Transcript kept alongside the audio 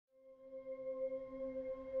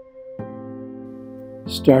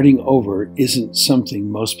Starting over isn't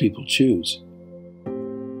something most people choose.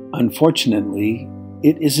 Unfortunately,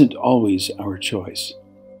 it isn't always our choice.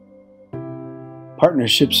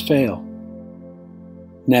 Partnerships fail.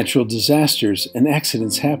 Natural disasters and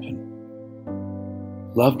accidents happen.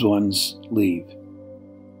 Loved ones leave.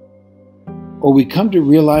 Or we come to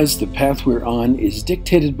realize the path we're on is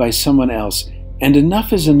dictated by someone else, and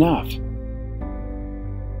enough is enough.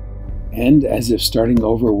 And as if starting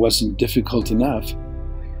over wasn't difficult enough,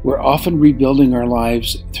 we're often rebuilding our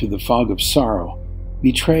lives through the fog of sorrow,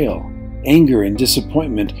 betrayal, anger, and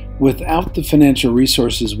disappointment without the financial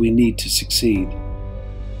resources we need to succeed.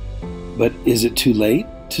 But is it too late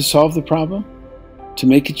to solve the problem? To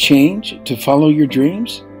make a change? To follow your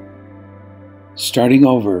dreams? Starting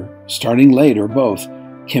over, starting late, or both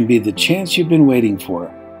can be the chance you've been waiting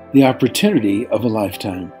for, the opportunity of a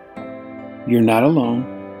lifetime. You're not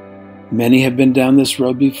alone. Many have been down this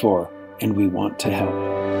road before, and we want to help.